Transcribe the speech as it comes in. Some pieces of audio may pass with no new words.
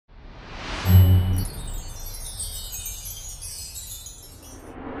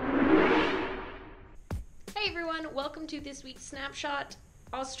welcome to this week's Snapshot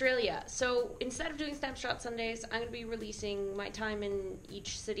Australia. So instead of doing Snapshot Sundays, I'm going to be releasing my time in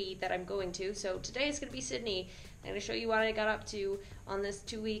each city that I'm going to. So today is going to be Sydney. I'm going to show you what I got up to on this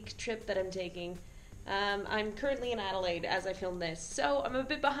 2-week trip that I'm taking. I'm currently in Adelaide as I film this, so I'm a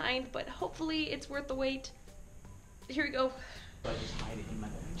bit behind, but hopefully it's worth the wait. Here we go.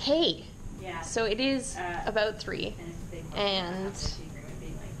 Hey! Yeah. So it is about 3, and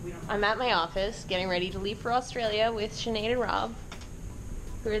I'm at my office getting ready to leave for Australia with Sinead and Rob,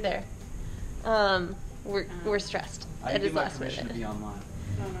 who are there. We're stressed. It is last minute. To be online.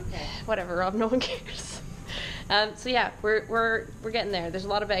 Oh, okay. Whatever, Rob. No one cares. So yeah, we're getting there. There's a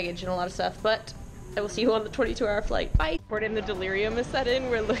lot of baggage and a lot of stuff, but I will see you on the 22-hour flight. Bye. We're in the delirium is set in.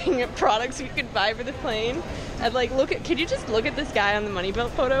 We're looking at products you could buy for the plane. And like, can you just look at this guy on the money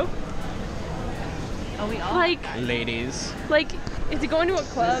belt photo? Oh, we all like ladies. Like, is he going to a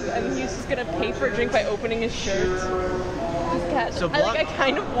club and he's just gonna pay for a drink by opening his shirt? This cat. So I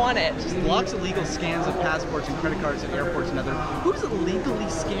kind of want it. Just blocks illegal scans of passports and credit cards at airports and other. Who's illegally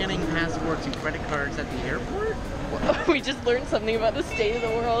scanning passports and credit cards at the airport? We just learned something about the state of the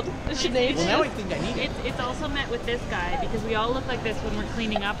world. Sinead. Well, now I think I need it. It's also met with this guy because we all look like this when we're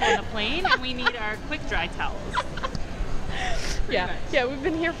cleaning up on the plane, and we need our quick dry towels. Yeah, we've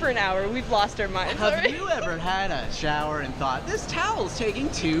been here for an hour. We've lost our minds. Have you ever had a shower and thought, this towel's taking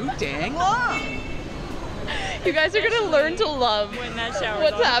too dang long? You guys are gonna learn to love when that shower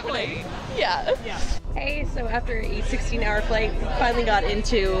what's happening. Yeah. Hey, so after a 16-hour flight, we finally got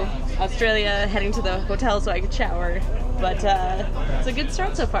into Australia, heading to the hotel so I could shower. But it's a good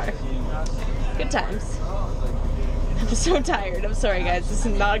start so far. Good times. I'm so tired. I'm sorry, guys. This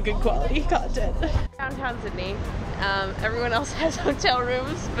is not good quality content. Downtown Sydney. Everyone else has hotel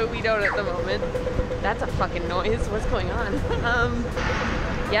rooms, but we don't at the moment. That's a fucking noise. What's going on?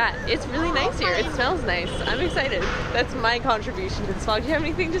 Yeah, it's really nice here. It smells nice. I'm excited. That's my contribution to this vlog. Do you have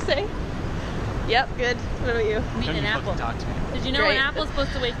anything to say? Yep, good. What about you? I'm eating an apple. Did you know an apple's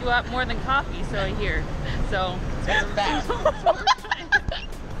supposed to wake you up more than coffee? So I hear. So that's a fact.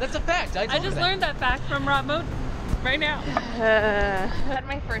 That's a fact. I just learned that fact from Rob Moat right now. I had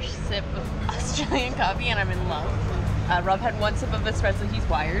my first sip of Australian coffee and I'm in love. Rob had 1 sip of espresso. He's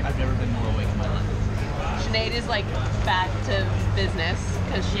wired. I've never been more awake in my life. Sinead is like back to business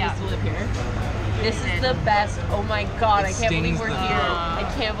because she used to live here. This is the best. Oh my god, I can't believe we're here.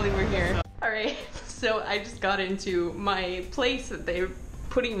 I can't believe we're here. Alright, so I just got into my place that they're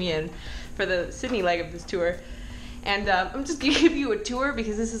putting me in for the Sydney leg of this tour. And I'm just gonna give you a tour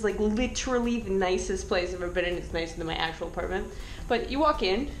because this is like literally the nicest place I've ever been in. It's nicer than my actual apartment. But you walk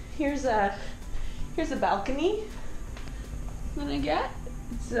in, here's a balcony that I get.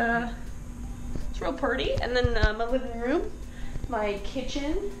 It's real pretty. And then my living room, my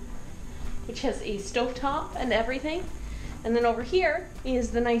kitchen, which has a stovetop and everything. And then over here is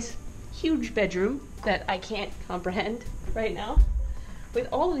the nice huge bedroom that I can't comprehend right now, with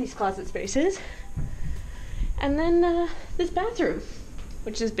all of these closet spaces. And then this bathroom,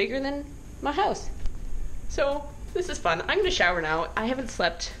 which is bigger than my house. So this is fun. I'm gonna shower now. I haven't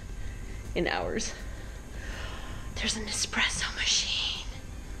slept in hours. There's an espresso machine.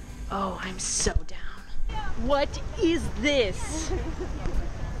 Oh, I'm so down. What is this?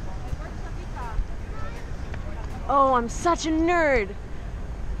 Oh, I'm such a nerd.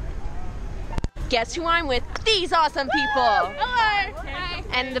 Guess who I'm with? These awesome people. Hello. Hi.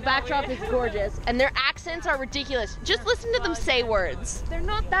 And the backdrop is gorgeous, and their accents are ridiculous. Just listen to them say words. They're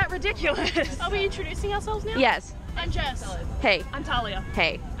not that ridiculous. Are we introducing ourselves now? Yes. I'm Jess. Hey. I'm Talia.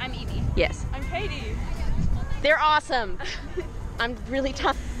 Hey. I'm Evie. Yes. I'm Katie. They're awesome. I'm really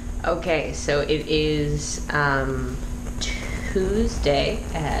tough. Okay, so it is Tuesday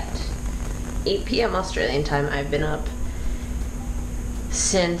at 8 p.m. Australian time. I've been up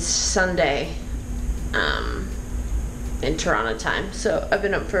since Sunday in Toronto time. So I've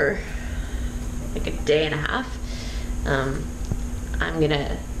been up for like a day and a half. I'm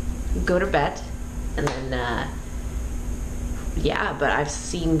gonna go to bed and then yeah, but I've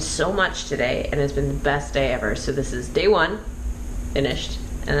seen so much today and it's been the best day ever. So this is day 1 finished,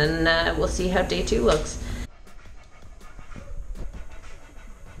 and then we'll see how day 2 looks.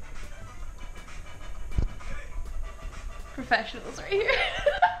 Professionals right here.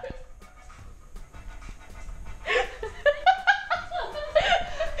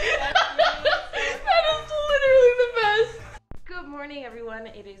 That is literally the best. Good morning, everyone.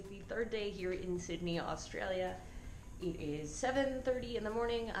 It is the 3rd day here in Sydney, Australia. It is 7:30 in the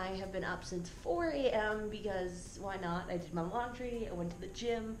morning. I have been up since 4 a.m. because why not? I did my laundry, I went to the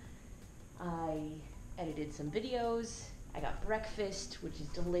gym, I edited some videos, I got breakfast, which is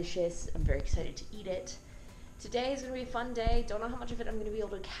delicious. I'm very excited to eat it. Today is going to be a fun day. Don't know how much of it I'm going to be able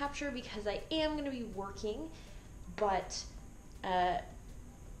to capture because I am going to be working, but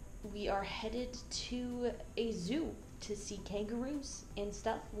we are headed to a zoo to see kangaroos and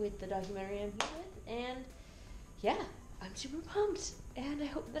stuff with the documentary I'm here with, and yeah, I'm super pumped, and I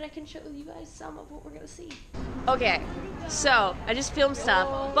hope that I can show you guys some of what we're going to see. Okay, so I just filmed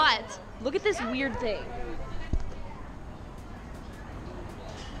stuff, but look at this weird thing.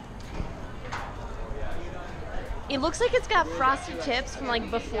 It looks like it's got frosted tips from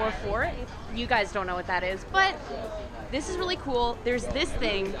like before Fort. You guys don't know what that is, but this is really cool. There's this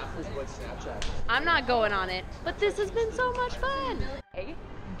thing. I'm not going on it, but this has been so much fun. Okay,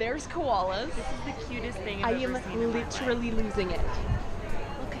 there's koalas. This is the cutest thing I I've am ever seen. literally losing it.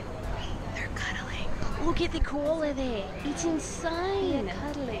 Look at, they're cuddling. Look at the koala there. It's insane. They're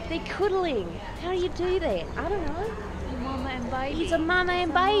cuddling. They're cuddling. How do you do that? I don't know. Mama and baby. It's a mama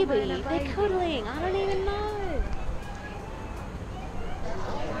and baby. They're cuddling. I don't even know.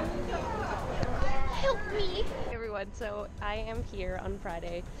 Help me. Hey everyone, so I am here on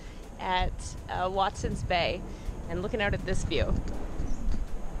Friday at Watson's Bay and looking out at this view.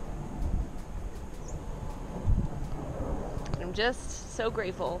 I'm just so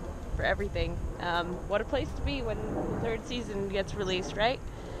grateful for everything. What a place to be when the third season gets released, right?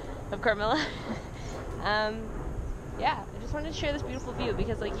 Of Carmilla. Yeah, I just wanted to share this beautiful view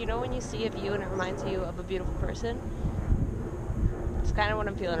because, like, you know when you see a view and it reminds you of a beautiful person? It's kind of what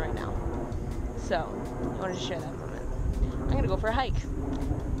I'm feeling right now. So, I wanted to share that moment. I'm gonna go for a hike.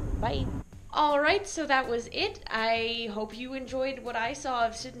 Bye. Alright, so that was it. I hope you enjoyed what I saw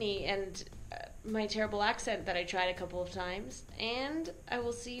of Sydney and my terrible accent that I tried a couple of times. And I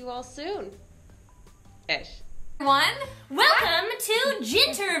will see you all soon. Ish. Everyone, welcome to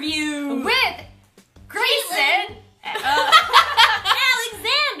gin-terview with Grayson Alexander.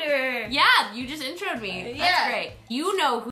 Yeah, you just introed me. Yeah. That's great. You know who